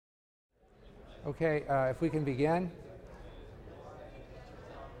Okay, if we can begin.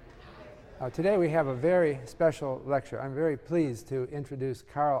 Today we have a very special lecture. I'm very pleased to introduce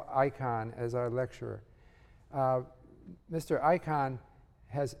Carl Icahn as our lecturer. Mr. Icahn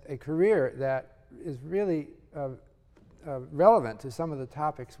has a career that is really relevant to some of the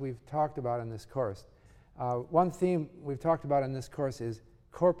topics we've talked about in this course. One theme we've talked about in this course is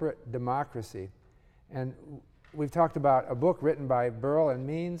corporate democracy. And we've talked about a book written by Burl and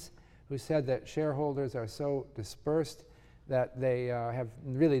Means, who said that shareholders are so dispersed that they have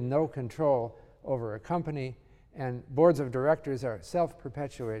really no control over a company, and boards of directors are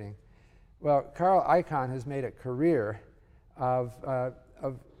self-perpetuating. Well, Carl Icahn has made a career of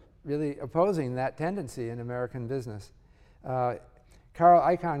really opposing that tendency in American business. Carl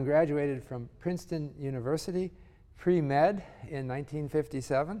Icahn graduated from Princeton University pre-med in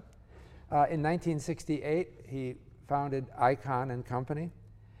 1957. In 1968, he founded Icahn and Company.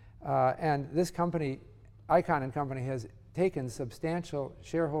 And this company, Icahn and Company, has taken substantial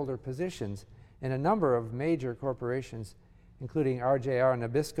shareholder positions in a number of major corporations, including RJR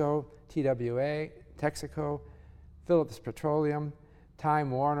Nabisco, TWA, Texaco, Phillips Petroleum, Time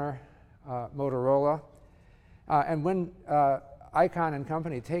Warner, Motorola. And when Icahn and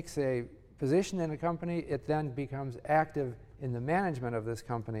Company takes a position in a company, it then becomes active in the management of this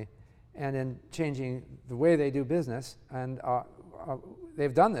company and in changing the way they do business. And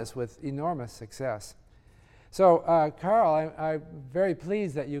they've done this with enormous success. So, Carl, I'm very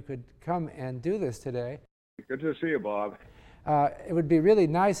pleased that you could come and do this today. Good to see you, Bob. It would be really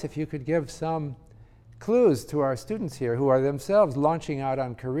nice if you could give some clues to our students here who are themselves launching out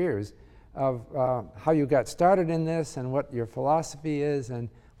on careers of how you got started in this and what your philosophy is and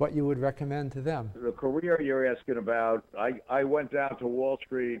what you would recommend to them. The career you're asking about, I went down to Wall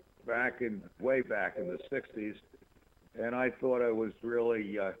Street way back in the 60s, and I thought I was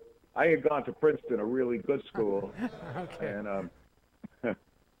really, I had gone to Princeton, a really good school. Okay.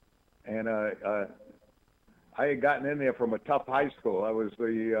 And I had gotten in there from a tough high school. I was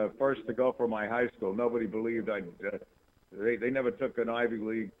the first to go for my high school. Nobody believed they never took an Ivy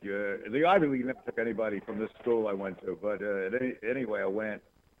League. The Ivy League never took anybody from this school I went to. But anyway, I went,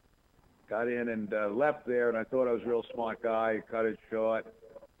 got in and left there, and I thought I was a real smart guy, cut it short,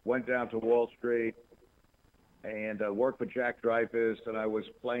 went down to Wall Street, and worked for Jack Dreyfus, and I was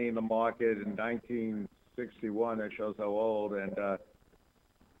playing the market in 1961. That shows how old. And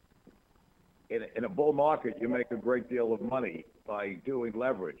in a bull market, you make a great deal of money by doing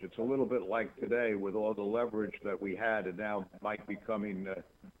leverage. It's a little bit like today with all the leverage that we had and now might be coming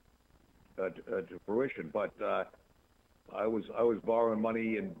to fruition. But I was borrowing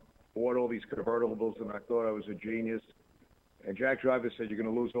money and bought all these convertibles, and I thought I was a genius. And Jack Dreyfus said, "You're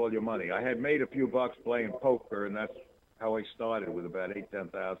going to lose all your money." I had made a few bucks playing poker, and that's how I started, with about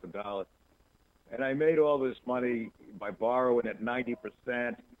 $10,000. And I made all this money by borrowing at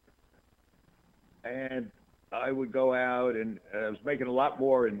 90%. And I would go out, and I was making a lot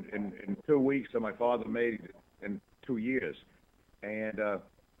more in 2 weeks than my father made in 2 years. And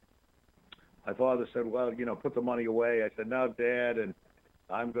my father said, "Well, put the money away." I said, "No, Dad, and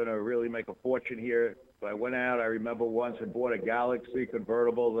I'm going to really make a fortune here." So I went out, I remember once, and bought a Galaxy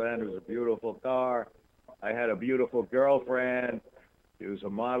convertible then. It was a beautiful car. I had a beautiful girlfriend. It was a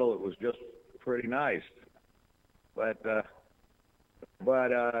model. It was just pretty nice. But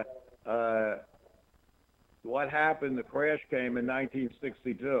what happened, the crash came in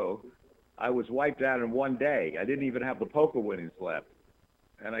 1962. I was wiped out in one day. I didn't even have the poker winnings left.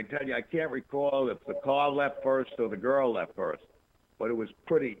 And I tell you, I can't recall if the car left first or the girl left first. But it was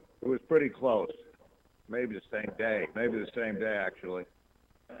pretty close. Maybe the same day, actually.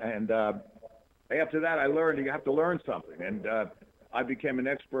 And after that, I learned you have to learn something. And I became an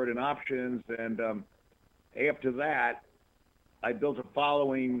expert in options. And after that, I built a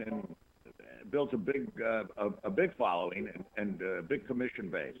following and built a big following and a big commission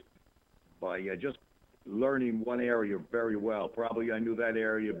base by just learning one area very well. Probably I knew that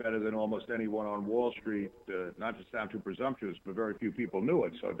area better than almost anyone on Wall Street. Not to sound too presumptuous, but very few people knew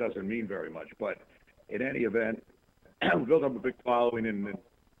it, so it doesn't mean very much. But in any event, built up a big following, and in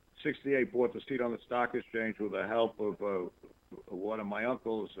 '68 bought the seat on the stock exchange with the help of one of my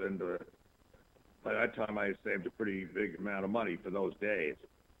uncles, and by that time I had saved a pretty big amount of money for those days.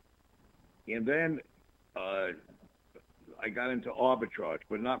 And then I got into arbitrage,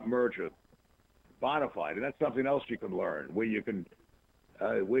 but not merger, bonafide, and that's something else you can learn, where you can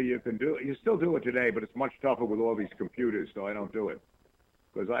do it. You still do it today, but it's much tougher with all these computers, so I don't do it.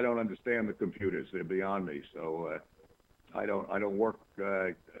 Because I don't understand the computers; they're beyond me. So I don't work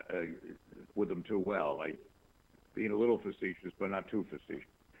with them too well. Being a little facetious, but not too facetious.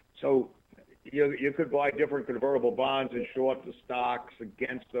 So you could buy different convertible bonds and short the stocks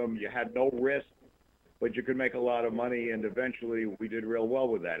against them. You had no risk, but you could make a lot of money, and eventually we did real well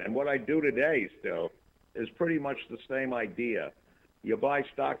with that. And what I do today still is pretty much the same idea. You buy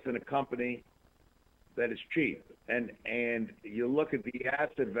stocks in a company that is cheap, and you look at the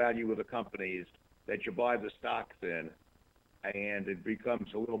asset value of the companies that you buy the stocks in, and it becomes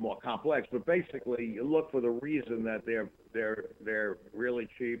a little more complex. But basically, you look for the reason that they're really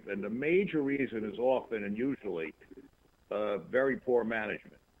cheap, and the major reason is often and usually very poor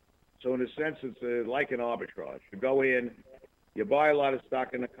management. So in a sense, it's like an arbitrage. You go in, you buy a lot of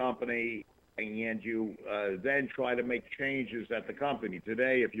stock in the company, and you then try to make changes at the company.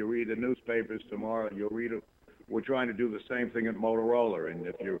 Today, if you read the newspapers, tomorrow you'll read it. We're trying to do the same thing at Motorola, and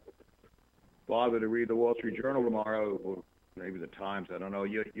if you bother to read the Wall Street Journal tomorrow, or maybe the Times, I don't know,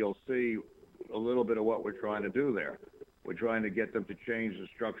 you'll see a little bit of what we're trying to do there. We're trying to get them to change the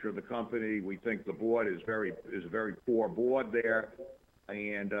structure of the company. We think the board is a very poor board there,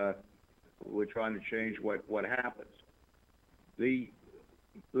 and we're trying to change what happens. The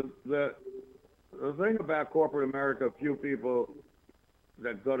thing about corporate America, few people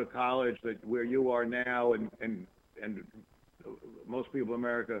that go to college that where you are now, and most people in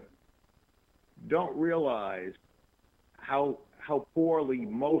America don't realize how poorly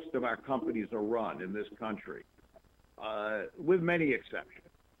most of our companies are run in this country, with many exceptions.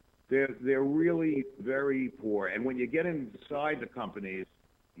 They're really very poor, and when you get inside the companies,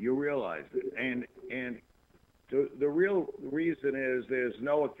 you realize it. And the real reason is there's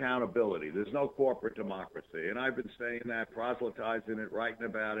no accountability. There's no corporate democracy, and I've been saying that, proselytizing it, writing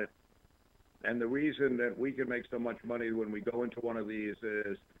about it. And the reason that we can make so much money when we go into one of these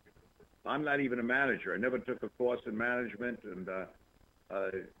is I'm not even a manager. I never took a course in management, and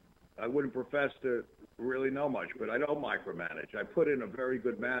I wouldn't profess to really know much, but I don't micromanage. I put in a very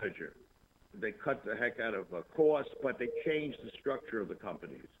good manager. They cut the heck out of a cost, but they changed the structure of the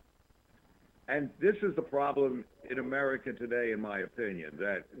companies. And this is the problem in America today, in my opinion,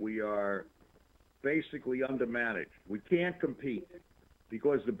 that we are basically undermanaged. We can't compete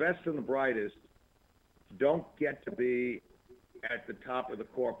because the best and the brightest don't get to be at the top of the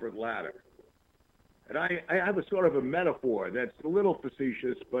corporate ladder. And I have a sort of a metaphor that's a little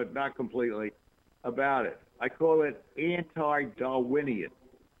facetious, but not completely, about it. I call it anti-Darwinian.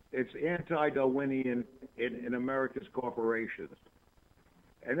 It's anti-Darwinian in America's corporations.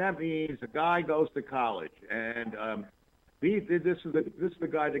 And that means a guy goes to college, and this is the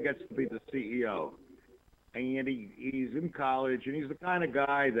guy that gets to be the CEO. And he's in college, and he's the kind of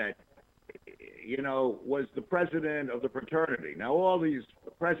guy that, was the president of the fraternity. Now, all these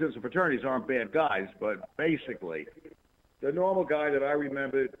presidents of fraternities aren't bad guys, but basically, the normal guy that I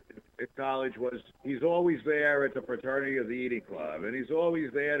remembered at college he's always there at the fraternity or the eating club, and he's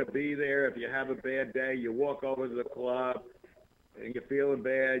always there to be there. If you have a bad day, you walk over to the club, and you're feeling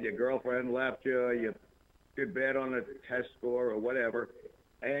bad, your girlfriend left you, you did bad on a test score or whatever,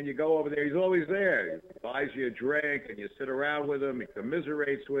 and you go over there, he's always there. He buys you a drink, and you sit around with him, he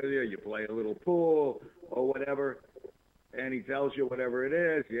commiserates with you, you play a little pool or whatever, and he tells you whatever it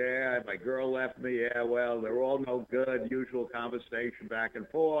is. Yeah, my girl left me. Yeah, well, they're all no good, usual conversation back and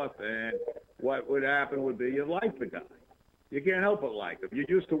forth, and what would happen would be you like the guy. You can't help but like him. You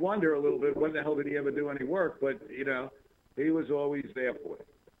used to wonder a little bit, when the hell did he ever do any work, but, he was always there for you.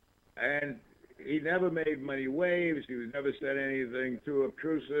 And he never made many waves. He never said anything too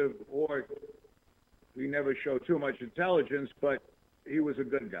obtrusive, or he never showed too much intelligence, but he was a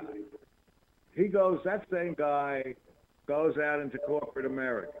good guy. That same guy goes out into corporate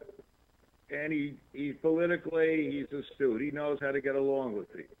America. And he politically, he's astute. He knows how to get along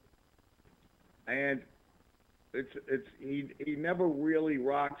with people. And he never really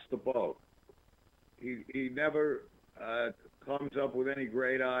rocks the boat. He never comes up with any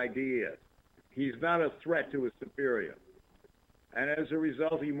great ideas. He's not a threat to his superior. And as a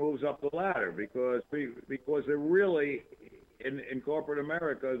result, he moves up the ladder because there really, in corporate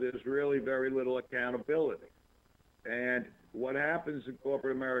America, there's really very little accountability. And what happens in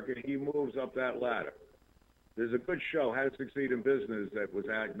corporate America, he moves up that ladder. There's a good show, How to Succeed in Business, that was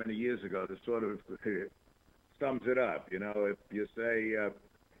out many years ago that sort of sums it up. If you say,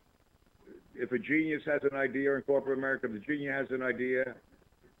 if a genius has an idea in corporate America, if the genius has an idea,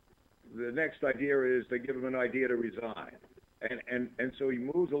 the next idea is they give him an idea to resign. And so he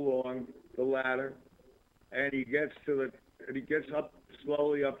moves along the ladder, and he gets up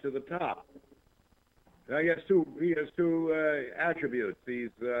slowly up to the top. Now he has two attributes. He's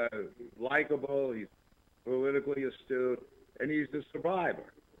likable, he's politically astute, and he's a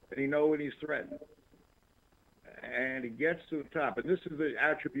survivor, and he knows when he's threatened. and he gets to the top. And this is the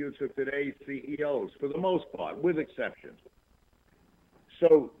attributes of today's CEOs, for the most part, with exceptions.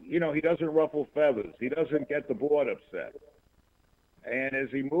 So, you know, he doesn't ruffle feathers. He doesn't get the board upset. And as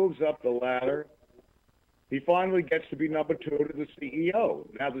he moves up the ladder, he finally gets to be number 2 to the CEO.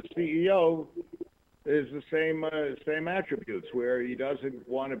 Now, the CEO is the same attributes, where he doesn't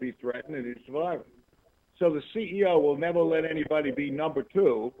want to be threatened and he's surviving. So the CEO will never let anybody be number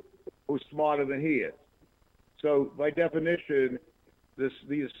 2 who's smarter than he is. So by definition, the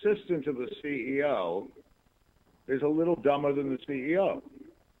assistant to the CEO is a little dumber than the CEO.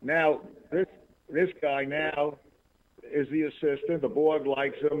 Now, this guy now is the assistant. The board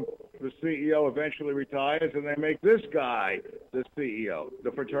likes him. The CEO eventually retires, and they make this guy the CEO,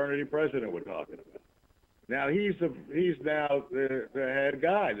 the fraternity president we're talking about. Now he's now the head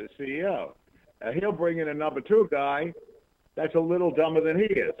guy, the CEO. He'll bring in a number 2 guy that's a little dumber than he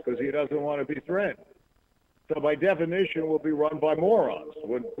is because he doesn't want to be threatened. So by definition, we'll be run by morons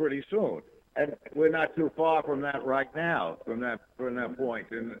pretty soon. And we're not too far from that right now, from that point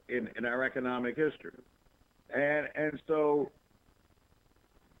in our economic history. And so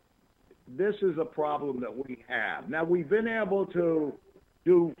this is a problem that we have. Now, we've been able to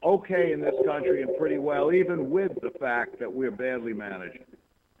do okay in this country and pretty well, even with the fact that we're badly managed.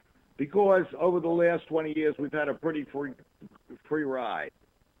 Because over the last 20 years, we've had a pretty free ride.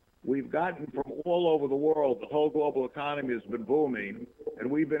 We've gotten from all over the world, the whole global economy has been booming, and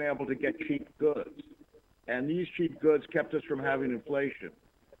we've been able to get cheap goods. And these cheap goods kept us from having inflation.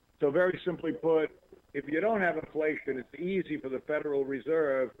 So very simply put, if you don't have inflation, it's easy for the Federal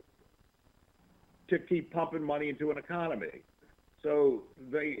Reserve to keep pumping money into an economy. So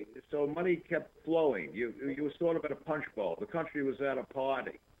money kept flowing. You were sort of at a punch bowl. The country was at a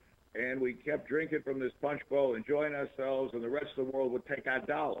party. And we kept drinking from this punch bowl, enjoying ourselves, and the rest of the world would take our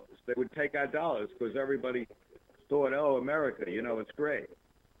dollars. They would take our dollars because everybody thought, oh, America, you know, it's great.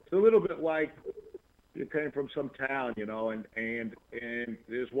 It's a little bit like you came from some town, you know, and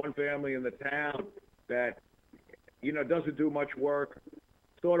there's one family in the town that, you know, doesn't do much work,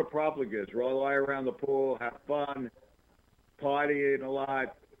 sort of profligates, lie around the pool, have fun, partying a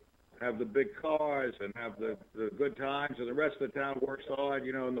lot, have the big cars and have the good times, and the rest of the town works hard,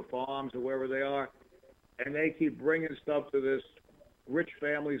 you know, in the farms or wherever they are, and they keep bringing stuff to this rich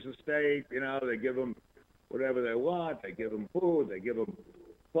family's estate. You know, they give them whatever they want, they give them food, they give them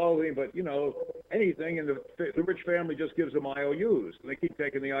clothing, but, you know, anything, and the rich family just gives them IOUs, and they keep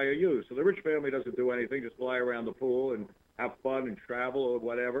taking the IOUs. So the rich family doesn't do anything, just lie around the pool and have fun and travel or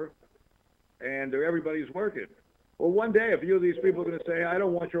whatever, and everybody's working. Well, one day, a few of these people are going to say, I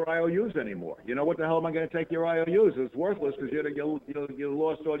don't want your IOUs anymore. You know, what the hell am I going to take your IOUs? It's worthless because you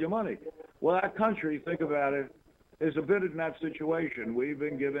lost all your money. Well, our country, think about it, is a bit in that situation. We've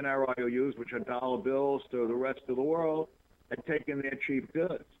been giving our IOUs, which are dollar bills, to the rest of the world and taking their cheap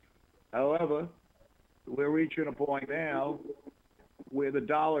goods. However, we're reaching a point now where the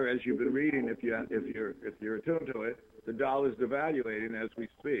dollar, as you've been reading, if you're attuned to it, the dollar is devaluating as we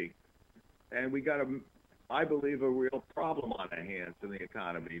speak. And we got I believe, a real problem on our hands in the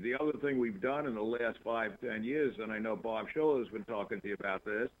economy. The other thing we've done in the last 5-10 years, and I know Bob Schiller has been talking to you about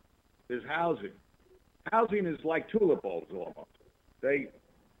this, is housing. Housing is like tulip bulbs almost. You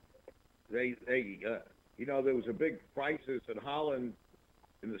know, there was a big crisis in Holland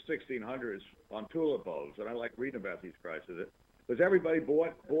in the 1600s on tulip bulbs, and I like reading about these crises because everybody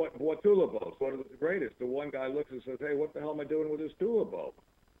bought tulip bulbs. Thought it was the greatest. The one guy looks and says, "Hey, what the hell am I doing with this tulip bulb?"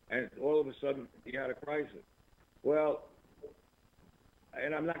 And all of a sudden, he had a crisis. Well,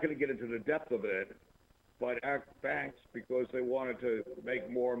 and I'm not going to get into the depth of it, but our banks, because they wanted to make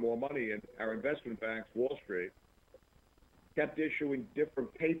more and more money, and our investment banks, Wall Street, kept issuing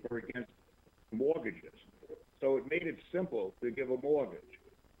different paper against mortgages. So it made it simple to give a mortgage.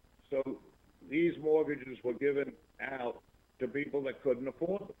 So these mortgages were given out to people that couldn't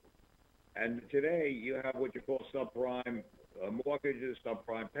afford them. And today, you have what you call subprime mortgages,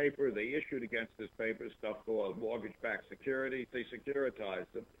 subprime paper. They issued against this paper stuff called mortgage-backed securities. They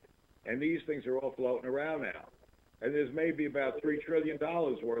securitized them. And these things are all floating around now. And there's maybe about $3 trillion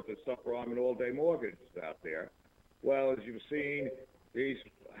worth of subprime and all-day mortgages out there. Well, as you've seen, these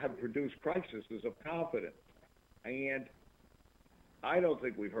have produced crises of confidence. And I don't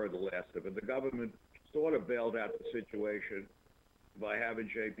think we've heard the last of it. The government sort of bailed out the situation by having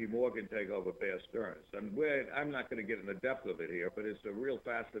J.P. Morgan take over Bear Stearns. And I'm not going to get in the depth of it here, but it's a real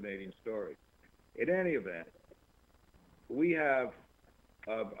fascinating story. In any event, we have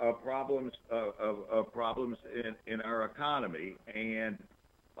problems in our economy, and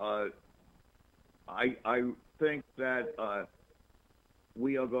I think that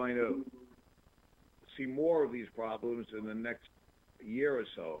we are going to see more of these problems in the next year or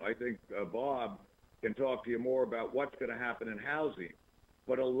so. I think Bob can talk to you more about what's going to happen in housing,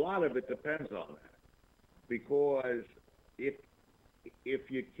 but a lot of it depends on that, because if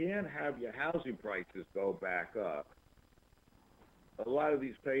you can't have your housing prices go back up, a lot of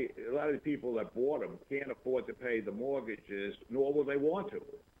these people that bought them can't afford to pay the mortgages, nor will they want to.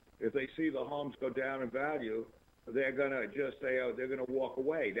 If they see the homes go down in value, they're going to just say, oh, they're going to walk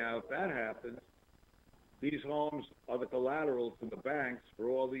away. Now, if that happens, these homes are the collateral to the banks for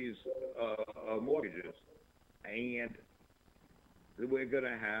all these mortgages, and we're going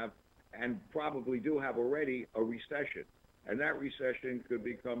to have, and probably do have already, a recession. And that recession could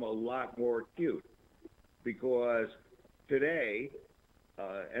become a lot more acute, because today,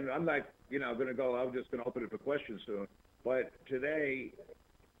 and I'm not, going to go, I'm just going to open it for questions soon, but today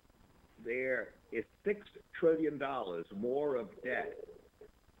there is $6 trillion more of debt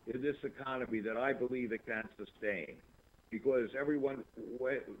in this economy that I believe it can sustain, because everyone,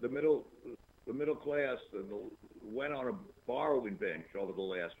 the middle class, went on a borrowing binge over the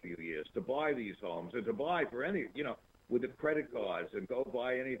last few years to buy these homes and to buy for any, with the credit cards, and go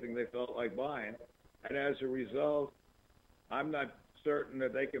buy anything they felt like buying. And as a result, I'm not certain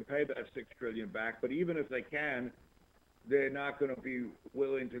that they can pay that $6 trillion back, but even if they can, they're not going to be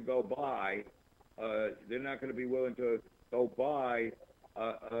willing to go buy. They're not going to be willing to go buy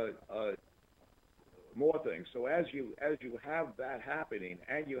more things. So as you have that happening,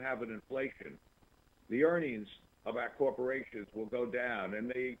 and you have an inflation, the earnings of our corporations will go down. And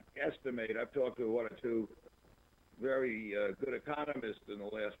they estimate, I've talked to one or two very good economists in the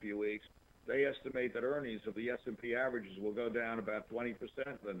last few weeks, they estimate that earnings of the S&P averages will go down about 20%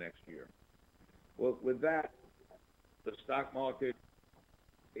 the next year. Well, with that, the stock market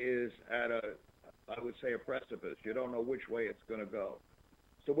is at I would say, a precipice. You don't know which way it's going to go.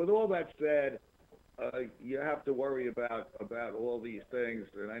 So with all that said, you have to worry about all these things,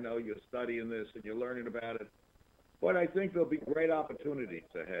 and I know you're studying this and you're learning about it, but I think there'll be great opportunities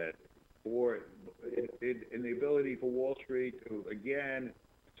ahead in the ability for Wall Street to, again,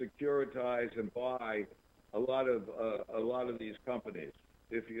 securitize and buy a lot of these companies.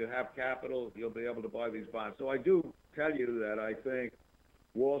 If you have capital, you'll be able to buy these bonds. So I do tell you that I think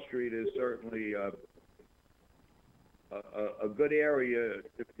Wall Street is certainly a good area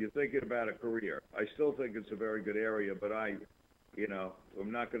if you're thinking about a career. I still think it's a very good area, but I'm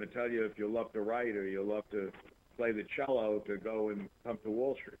not going to tell you if you love to write or you love to play the cello to go and come to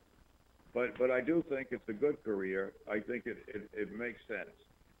Wall Street. But I do think it's a good career. I think it makes sense.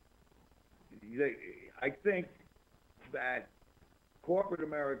 I think that corporate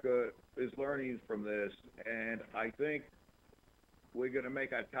America is learning from this, and I think we're going to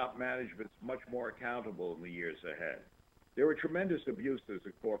make our top management much more accountable in the years ahead. There are tremendous abuses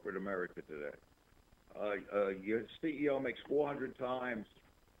in corporate America today. Your CEO makes 400 times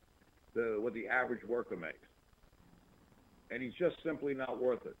what the average worker makes, and he's just simply not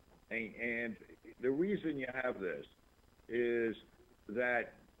worth it. And the reason you have this is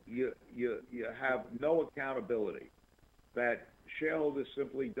that you have no accountability, that shareholders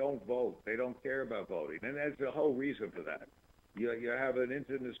simply don't vote. They don't care about voting, and there's a whole reason for that. You have an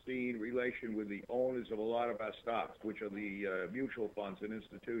internecine relation with the owners of a lot of our stocks, which are the mutual funds and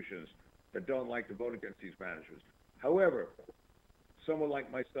institutions that don't like to vote against these managers. However, someone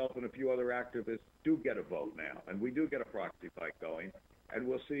like myself and a few other activists do get a vote now, and we do get a proxy fight going, and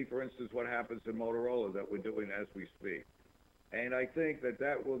we'll see, for instance, what happens in Motorola that we're doing as we speak. And I think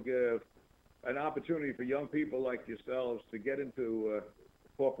that will give an opportunity for young people like yourselves to get into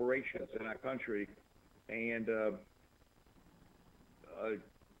corporations in our country. And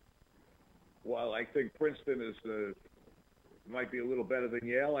while I think Princeton might be a little better than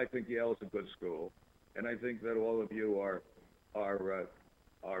Yale, I think Yale is a good school, and I think that all of you are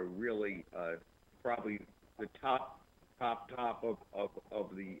really probably the top of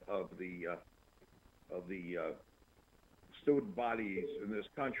the student bodies in this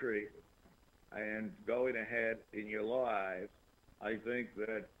country. And going ahead in your lives, I think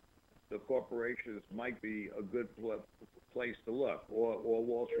that the corporations might be a good place to look, or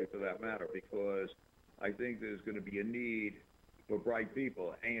Wall Street for that matter, because I think there's going to be a need for bright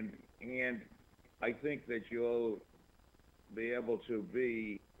people, and I think that you'll be able to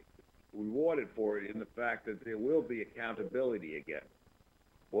be rewarded for it in the fact that there will be accountability again.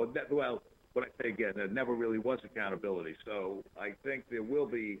 Well, what I say again, there never really was accountability. So I think there will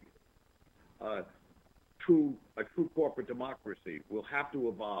be a true corporate democracy. Will have to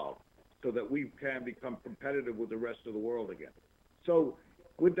evolve so that we can become competitive with the rest of the world again. So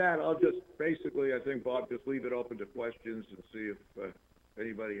with that, I'll just basically, I think, Bob, just leave it open to questions and see if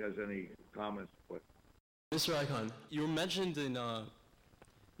anybody has any comments. Mr. Icahn, you were mentioned in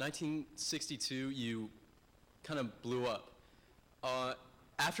 1962, you kind of blew up.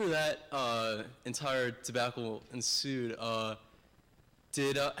 After that entire debacle ensued, how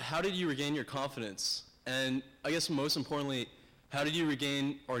did you regain your confidence? And I guess most importantly, how did you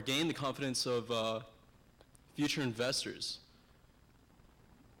regain or gain the confidence of future investors?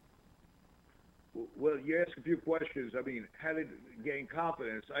 Well, you ask a few questions. I mean, how did gain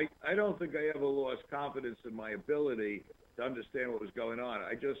confidence? I don't think I ever lost confidence in my ability to understand what was going on.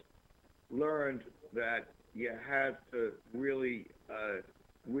 I just learned that you had to really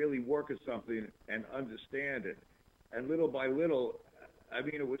work at something and understand it. And little by little, I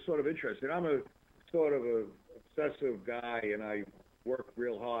mean, it was sort of interesting. I'm a sort of a obsessive guy, and I work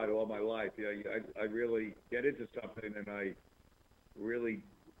real hard all my life. I really get into something, and I really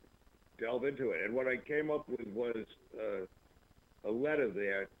delve into it. And what I came up with was a letter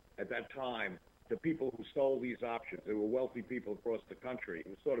there at that time to people who sold these options. They were wealthy people across the country. It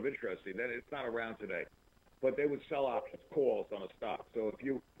was sort of interesting. That it's not around today, but they would sell options, calls on a stock. So if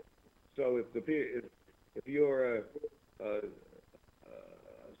you're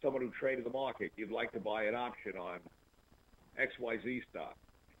someone who traded the market, you'd like to buy an option on XYZ stock,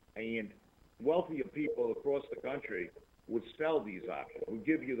 and wealthier people across the country would sell these options, would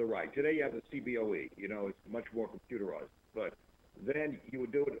give you the right. Today you have the CBOE, it's much more computerized, but then you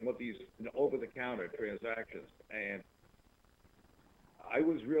would do it with these over-the-counter transactions. And I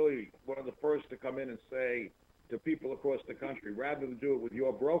was really one of the first to come in and say to people across the country, rather than do it with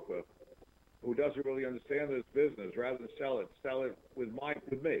your broker, who doesn't really understand this business, rather than sell it with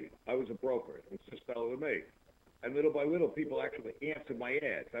me. I was a broker. Let's just sell it with me. And little by little, people actually answered my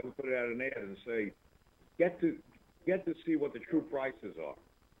ads. I would put it out an ad and say, get to see what the true prices are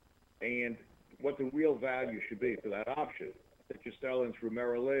and what the real value should be for that option that you're selling through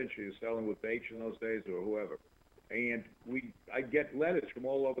Merrill Lynch, or you're selling with Bates in those days, or whoever. And I'd get letters from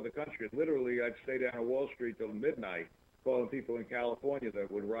all over the country. Literally, I'd stay down on Wall Street till midnight calling people in California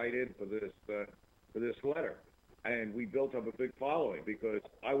that would write in for this letter. And we built up a big following because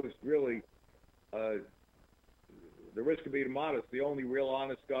I was really, the risk of being modest, the only real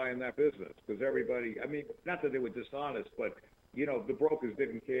honest guy in that business. Because everybody, I mean, not that they were dishonest, but, the brokers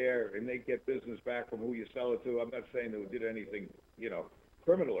didn't care, and they get business back from who you sell it to. I'm not saying they did anything,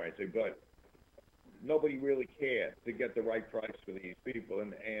 criminal or anything, but nobody really cared to get the right price for these people.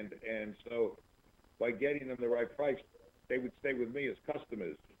 And so by getting them the right price, they would stay with me as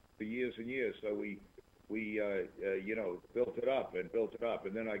customers for years and years. So we built it up. And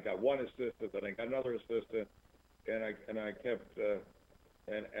then I got one assistant, then I got another assistant, and I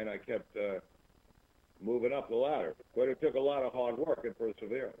kept moving up the ladder. But it took a lot of hard work and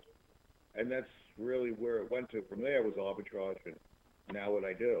perseverance. And that's really where it went to. From there was arbitrage, and now what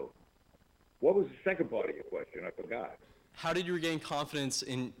I do. What was the second part of your question? I forgot. How did you regain confidence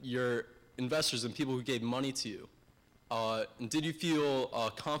in your investors and people who gave money to you? And did you feel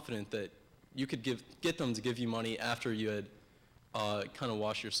confident that you could get them to give you money after you had kind of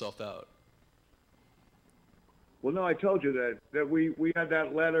washed yourself out? Well, no, I told you that we had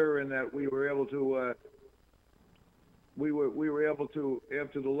that letter, and that we were able to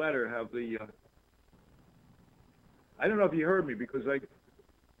after the letter have the I don't know if you heard me, because I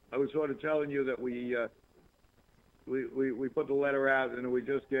was sort of telling you that we put the letter out, and we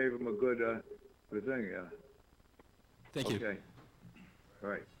just gave him a good thing. Yeah. Thank you. Okay. All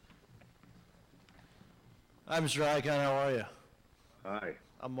right. Hi, Mr. Icahn. How are you? Hi.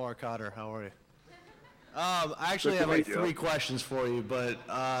 I'm Mark Cotter. How are you? I actually have like 3 questions for you, but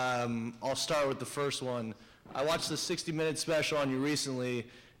I'll start with the first one. I watched the 60-minute special on you recently,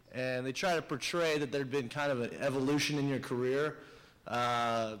 and they try to portray that there'd been kind of an evolution in your career.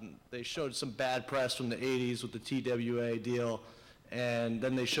 They showed some bad press from the 80s with the TWA deal, and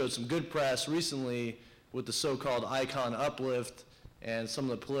then they showed some good press recently with the so-called Icahn uplift and some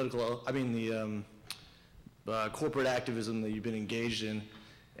of the corporate activism that you've been engaged in.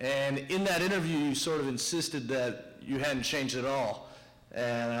 And in that interview, you sort of insisted that you hadn't changed at all.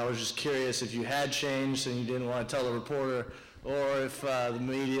 And I was just curious if you had changed and you didn't want to tell the reporter, or if the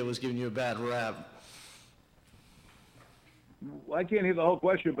media was giving you a bad rap. Well, I can't hear the whole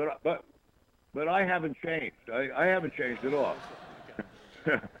question, but I haven't changed. I haven't changed at all.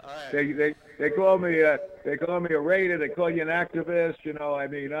 Right. They call me a raider. They call you an activist. I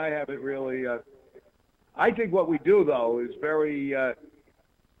mean, I haven't really. I think what we do, though, is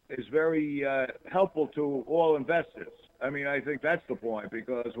very helpful to all investors. I mean, I think that's the point,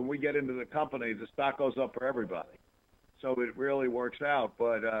 because when we get into the company, the stock goes up for everybody. So it really works out.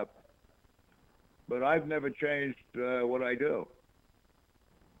 But I've never changed what I do.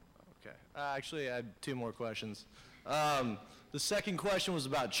 Okay. Actually, I had two more questions. The second question was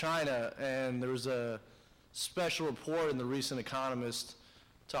about China, and there was a special report in the recent Economist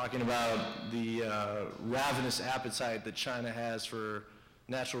talking about the ravenous appetite that China has for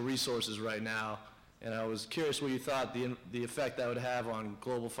natural resources right now. And I was curious what you thought the effect that would have on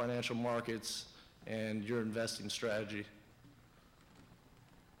global financial markets and your investing strategy.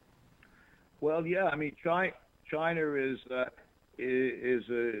 Well, yeah, I mean, China is a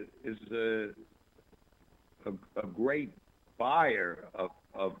great buyer of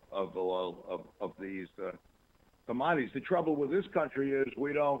these commodities. The trouble with this country is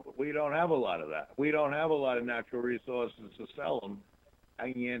we don't have a lot of that. We don't have a lot of natural resources to sell them,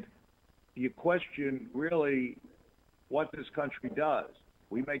 and you question really what this country does.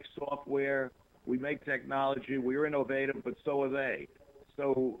 We make software, we make technology, we're innovative, but so are they.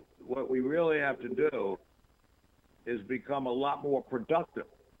 So what we really have to do is become a lot more productive,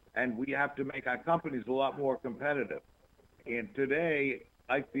 and we have to make our companies a lot more competitive. And today,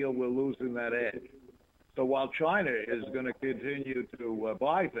 I feel we're losing that edge. So while China is going to continue to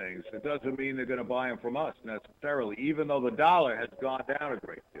buy things, it doesn't mean they're going to buy them from us necessarily, even though the dollar has gone down a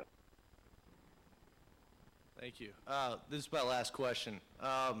great deal. Thank you. This is my last question.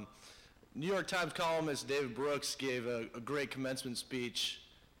 New York Times columnist David Brooks gave a great commencement speech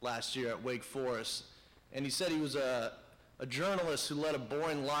last year at Wake Forest, and he said he was a journalist who led a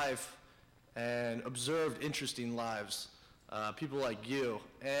boring life and observed interesting lives, people like you.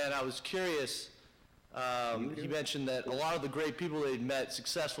 And I was curious, he mentioned that a lot of the great people they'd met,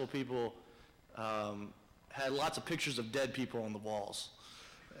 successful people, had lots of pictures of dead people on the walls.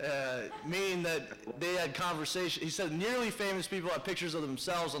 Meaning that they had conversation. He said nearly famous people have pictures of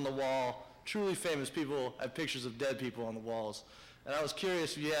themselves on the wall. Truly famous people have pictures of dead people on the walls. And I was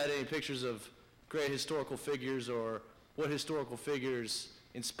curious if you had any pictures of great historical figures, or what historical figures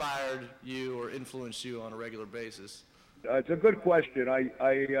inspired you or influenced you on a regular basis. It's a good question.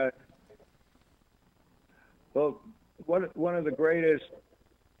 Well, one of the greatest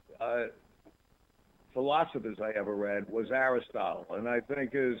philosophers I ever read was Aristotle, and I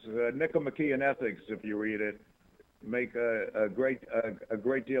think his Nicomachean Ethics, if you read it, make a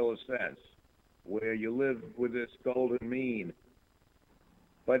great deal of sense, where you live with this golden mean,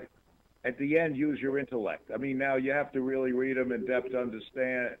 but at the end use your intellect. I mean, now you have to really read him in depth to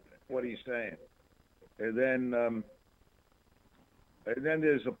understand what he's saying. And then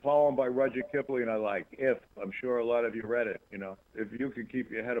there's a poem by Rudyard Kipling I like, If. I'm sure a lot of you read it, you know. If you could keep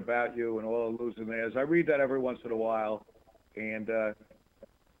your head about you and all losing theirs. I read that every once in a while, and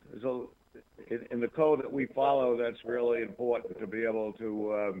in the code that we follow, that's really important, to be able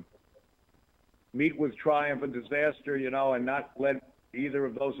to meet with triumph and disaster, you know, and not let either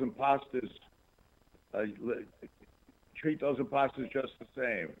of those imposters, treat those imposters just the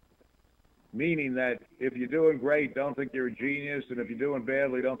same. Meaning that if you're doing great, don't think you're a genius, and if you're doing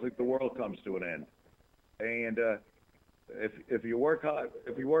badly, don't think the world comes to an end. And if you work hard,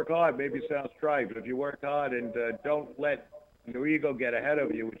 maybe it sounds trite, but if you work hard and don't let your ego get ahead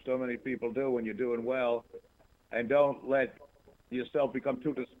of you, which so many people do when you're doing well, and don't let yourself become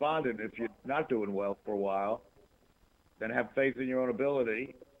too despondent if you're not doing well for a while, then have faith in your own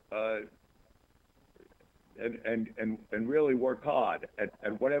ability, and really work hard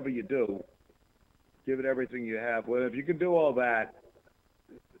at whatever you do. Give it everything you have. Well, if you can do all that,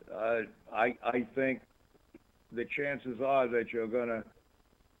 I think the chances are that you're going to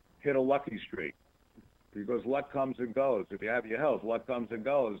hit a lucky streak, because luck comes and goes. If you have your health, luck comes and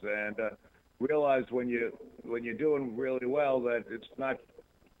goes. And realize when you're doing really well that it's not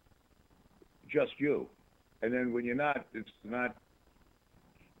just you, and then when you're not, it's not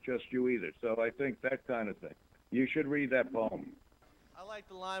just you either. So I think that kind of thing. You should read that poem. I like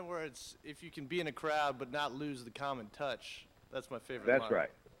the line where it's, if you can be in a crowd but not lose the common touch. That's my favorite line. That's right.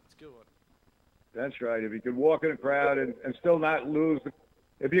 It's a good one. That's right. If you can walk in a crowd and still not lose,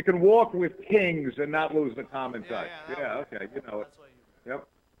 if you can walk with kings and not lose the common touch. Yeah, okay, you know it. That's why you... Yep.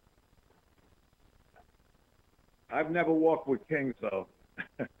 I've never walked with kings, though.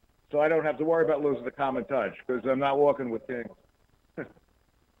 So I don't have to worry about losing the common touch, because I'm not walking with kings.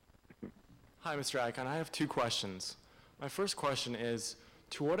 Hi, Mr. Icahn. I have two questions. My first question is,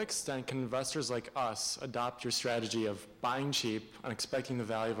 to what extent can investors like us adopt your strategy of buying cheap and expecting the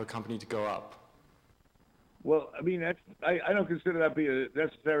value of a company to go up? Well, I mean, I don't consider that be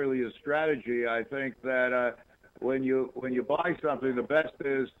necessarily a strategy. I think that when you buy something, the best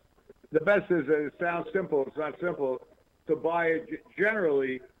is it sounds simple. It's not simple to buy it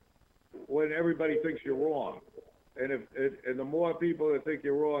generally when everybody thinks you're wrong. And the more people that think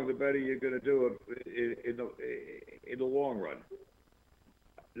you're wrong, the better you're going to do it in the long run.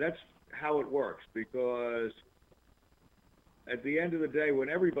 that's how it works, because at the end of the day, when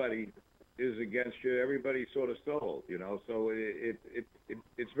everybody is against you, everybody's sort of sold, you know. So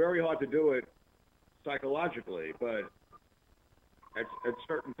it's very hard to do it psychologically, but at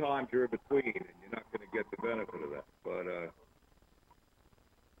certain times you're in between, and you're not going to get the benefit of that. But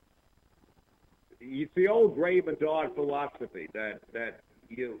it's the old Graham and Dodd philosophy that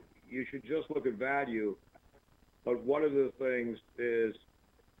you should just look at value. But one of the things is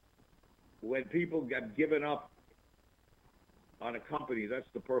when people get given up on a company, that's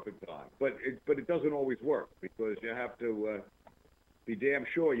the perfect time. But it doesn't always work, because you have to be damn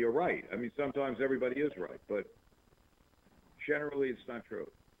sure you're right. I mean, sometimes everybody is right, but generally it's not true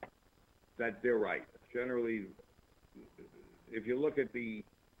that they're right. Generally, if you look at the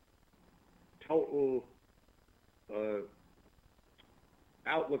total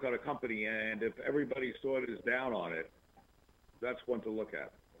outlook on a company, and if everybody sort of is down on it, that's one to look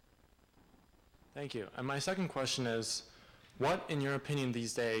at. Thank you. And my second question is, what, in your opinion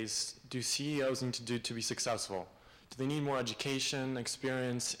these days, do CEOs need to do to be successful? Do they need more education,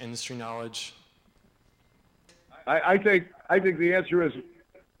 experience, industry knowledge? I think the answer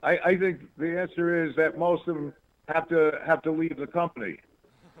is that most of them have to leave the company.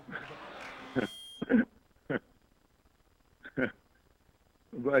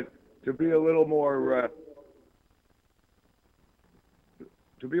 But to be a little more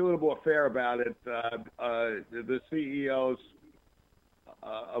fair about it, the CEOs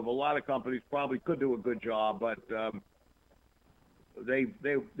of a lot of companies probably could do a good job, but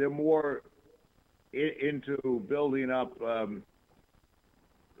they're more into building up.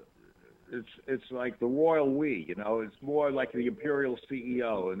 It's like the royal we, you know. It's more like the imperial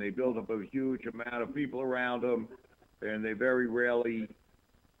CEO, and they build up a huge amount of people around them, and they very rarely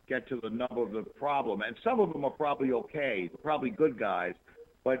get to the nub of the problem. And some of them are probably okay, probably good guys,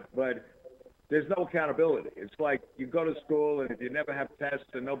 but there's no accountability. It's like you go to school, and if you never have tests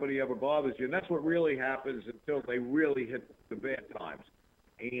and nobody ever bothers you, and that's what really happens until they really hit the bad times.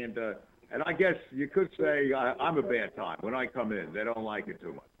 And I guess you could say I'm a bad time when I come in. They don't like it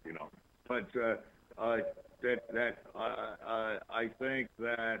too much, you know. But I think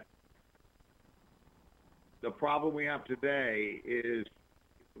that the problem we have today is,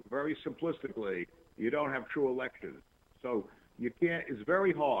 very simplistically, you don't have true elections. So you can't. It's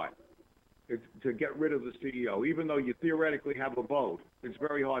very hard to get rid of the CEO, even though you theoretically have a vote. It's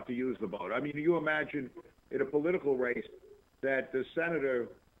very hard to use the vote. I mean, you imagine in a political race that the senator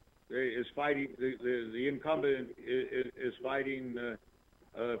is fighting, the incumbent is fighting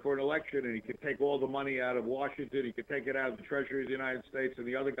for an election, and he can take all the money out of Washington, he can take it out of the Treasury of the United States, and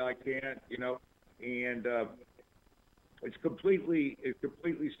the other guy can't, you know, and it's completely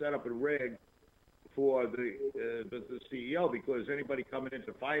set up and rigged for the CEO, because anybody coming in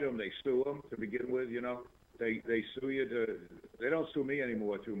to fight him, they sue him to begin with, you know. They sue you they don't sue me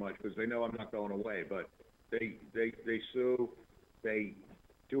anymore too much, because they know I'm not going away, but they sue. They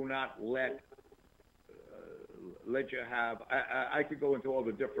do not let you have. I could go into all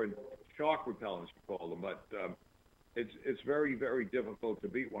the different shark repellents, you call them, but it's very, very difficult to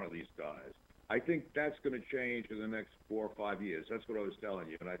beat one of these guys. I think that's going to change in the next 4 or 5 years. That's what I was telling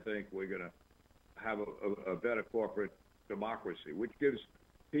you, and I think we're going to have a better corporate democracy, which gives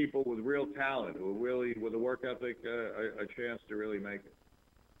people with real talent, who really, with a work ethic, a chance to really make it.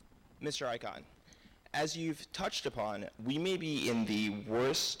 Mr. Icahn, as you've touched upon, we may be in the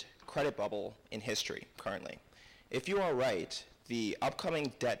worst credit bubble in history currently. If you are right, the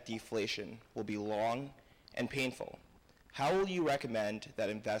upcoming debt deflation will be long and painful. How will you recommend that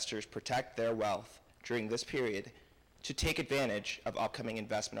investors protect their wealth during this period to take advantage of upcoming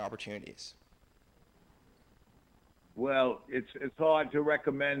investment opportunities? Well, it's hard to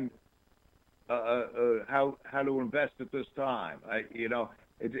recommend how to invest at this time.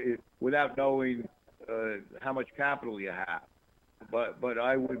 Without knowing how much capital you have. But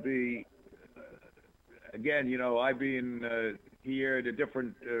I would be, again, you know, I've been here in a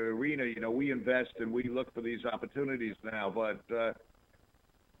different arena. You know, we invest and we look for these opportunities now. But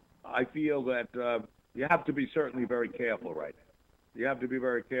I feel that you have to be certainly very careful right now. You have to be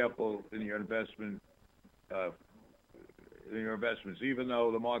very careful in your investment. Even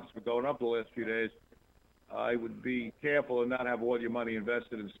though the market's been going up the last few days, I would be careful and not have all your money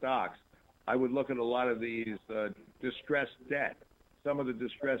invested in stocks. I would look at a lot of these distressed debt. Some of the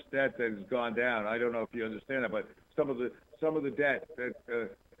distressed debt that has gone down. I don't know if you understand that, but some of the debt that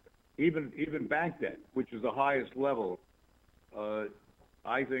even bank debt, which is the highest level,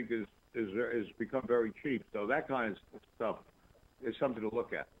 I think is become very cheap. So that kind of stuff is something to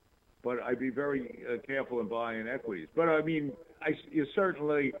look at. but I'd be very careful in buying equities. But I mean, you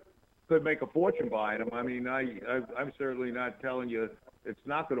certainly could make a fortune buying them. I mean, I'm certainly not telling you it's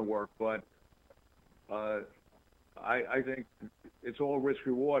not going to work, but I think it's all risk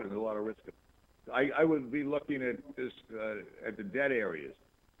reward and a lot of risk. I would be looking at this at the debt areas.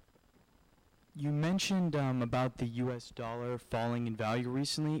 You mentioned about the U.S. dollar falling in value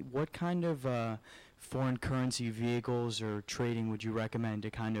recently. What kind of foreign currency vehicles or trading would you recommend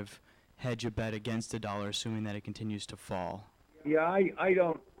to kind of hedge a bet against the dollar, assuming that it continues to fall? Yeah, I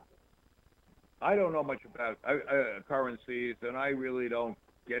don't know much about currencies, and I really don't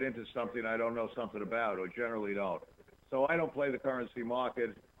get into something I don't know something about, or generally don't. So I don't play the currency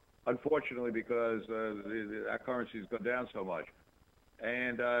market, unfortunately, because our currency's gone down so much.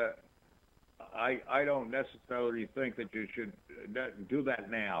 And I don't necessarily think that you should do that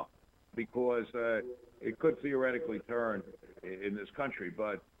now, because it could theoretically turn in this country.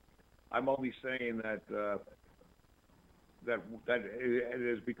 But I'm only saying that that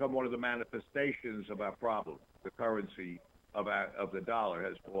it has become one of the manifestations of our problem. The currency of the dollar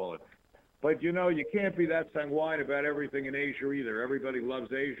has fallen. But you know, you can't be that sanguine about everything in Asia either. Everybody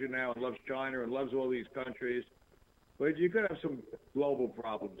loves Asia now and loves China and loves all these countries. But you could have some global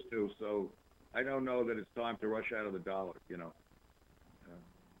problems too. So I don't know that it's time to rush out of the dollar, you know.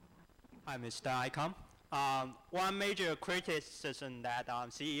 Hi, Mr. Icahn. One major criticism that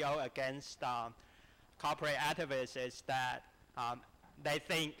CEO against corporate activists is that they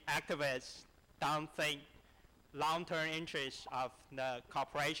think activists don't think long-term interests of the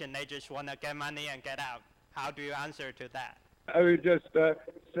corporation. They just want to get money and get out. How do you answer to that? I would just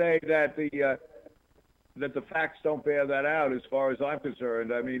say that the facts don't bear that out as far as I'm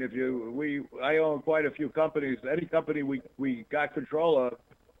concerned. I mean, I own quite a few companies. Any company we got control of,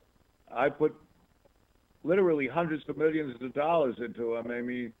 I put literally hundreds of millions of dollars into them. I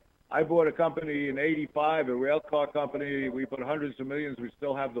mean, I bought a company in '85, a rail car company. We put hundreds of millions. We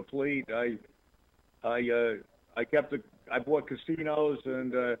still have the fleet. I bought casinos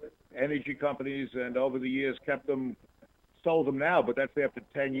and energy companies, and over the years kept them, sold them now, but that's after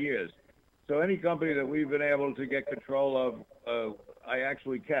 10 years. So any company that we've been able to get control of, I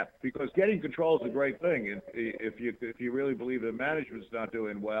actually kept, because getting control is a great thing. And if you really believe that management's not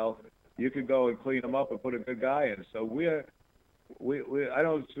doing well, you can go and clean them up and put a good guy in. So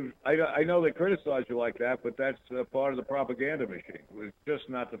I know they criticize you like that, but that's part of the propaganda machine. It's just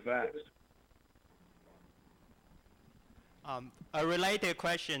not the facts. A related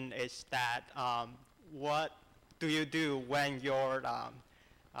question is that what do you do when your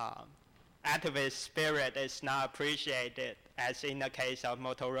activist spirit is not appreciated, as in the case of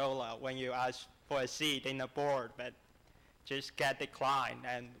Motorola, when you ask for a seat in the board, but just get declined,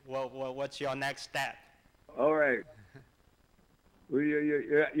 and what's your next step? All right. Well,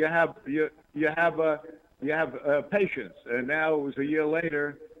 you have patience, and now it was a year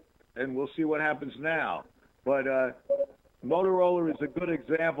later, and we'll see what happens now. But Motorola is a good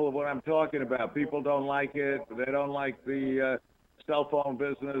example of what I'm talking about. People don't like it. They don't like the cell phone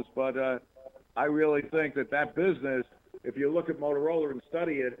business, but I really think that business, if you look at Motorola and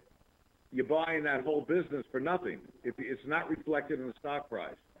study it, you're buying that whole business for nothing. It's not reflected in the stock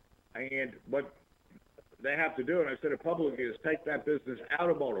price. And what they have to do, and I've said it publicly, is take that business out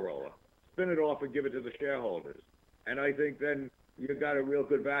of Motorola, spin it off and give it to the shareholders. And I think then you've got a real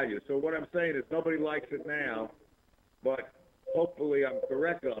good value. So what I'm saying is nobody likes it now, but hopefully I'm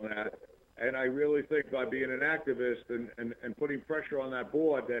correct on that. And I really think by being an activist and putting pressure on that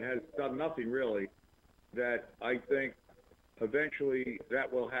board that has done nothing really, that I think eventually that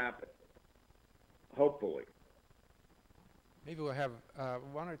will happen. Hopefully. Maybe we'll have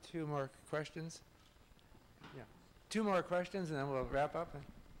one or two more questions. Yeah, 2 more questions, and then we'll wrap up.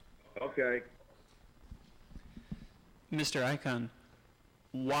 Okay. Mr. Icahn,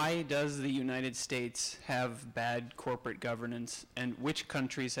 why does the United States have bad corporate governance, and which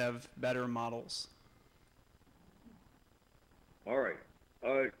countries have better models? All right.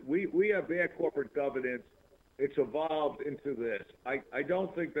 We have bad corporate governance. It's evolved into this. I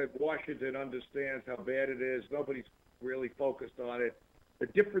don't think that Washington understands how bad it is. Nobody's really focused on it. The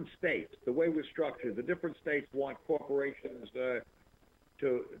different states, the way we're structured, the different states want corporations to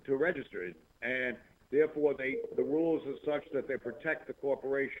register it, and therefore the rules are such that they protect the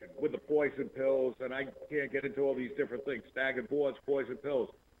corporation with the poison pills, and I can't get into all these different things, staggered boards, poison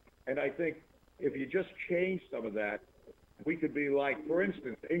pills. And I think if you just change some of that, we could be like, for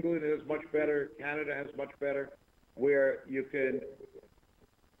instance, England is much better, Canada has much better, where you can,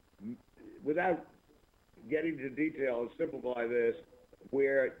 without getting into detail, simplify this,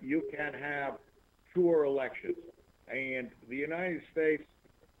 where you can have truer elections. And the United States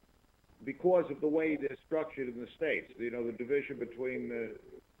because of the way they're structured in the states. You know, the division between the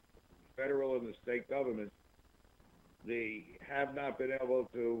federal and the state governments, they have not been able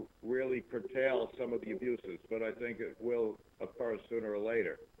to really curtail some of the abuses, but I think it will occur sooner or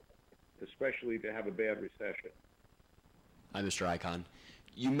later, especially to have a bad recession. Hi, Mr. Icahn.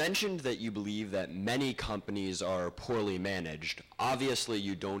 You mentioned that you believe that many companies are poorly managed. Obviously,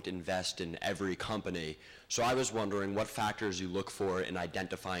 you don't invest in every company, so I was wondering what factors you look for in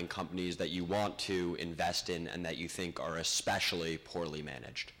identifying companies that you want to invest in and that you think are especially poorly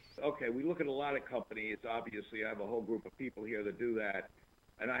managed. Okay, we look at a lot of companies. Obviously, I have a whole group of people here that do that,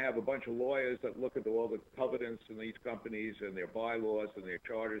 and I have a bunch of lawyers that look at all the covenants in these companies and their bylaws and their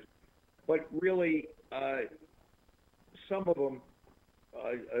charters. But really, some of them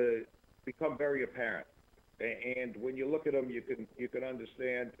become very apparent, and when you look at them, you can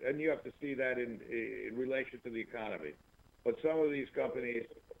understand, and you have to see that in relation to the economy. But some of these companies,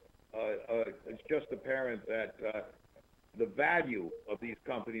 it's just apparent that the value of these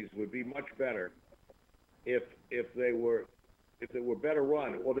companies would be much better if they were better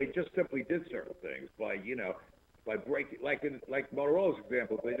run, or they just simply did certain things by breaking, like Motorola's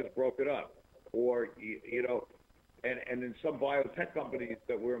example, they just broke it up, or And in some biotech companies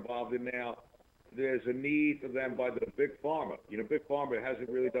that we're involved in now, there's a need for them by the big pharma. You know, big pharma hasn't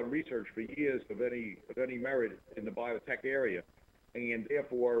really done research for years of any merit in the biotech area, and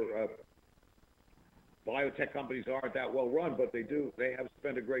therefore biotech companies aren't that well run, but they have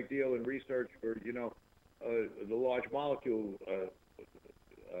spent a great deal in research for the large molecule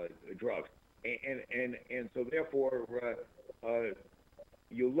drugs, and so therefore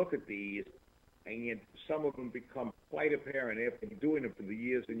you look at these. And some of them become quite apparent after doing them for the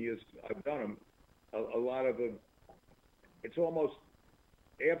years and years I've done them. A lot of them, it's almost,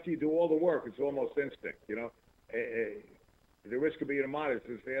 after you do all the work, it's almost instinct, The risk of being immodest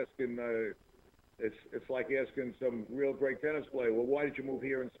is asking, it's like asking some real great tennis player, well, why did you move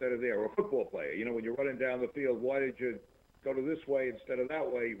here instead of there? Or a football player, when you're running down the field, why did you go to this way instead of that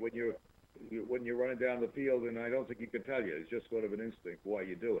way when you're running down the field? And I don't think you can tell you. It's just sort of an instinct why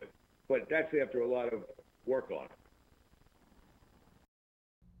you do it. But that's after a lot of work on it.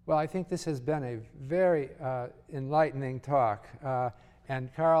 Well, I think this has been a very enlightening talk.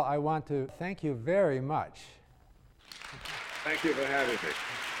 And Carl, I want to thank you very much. Thank you for having me.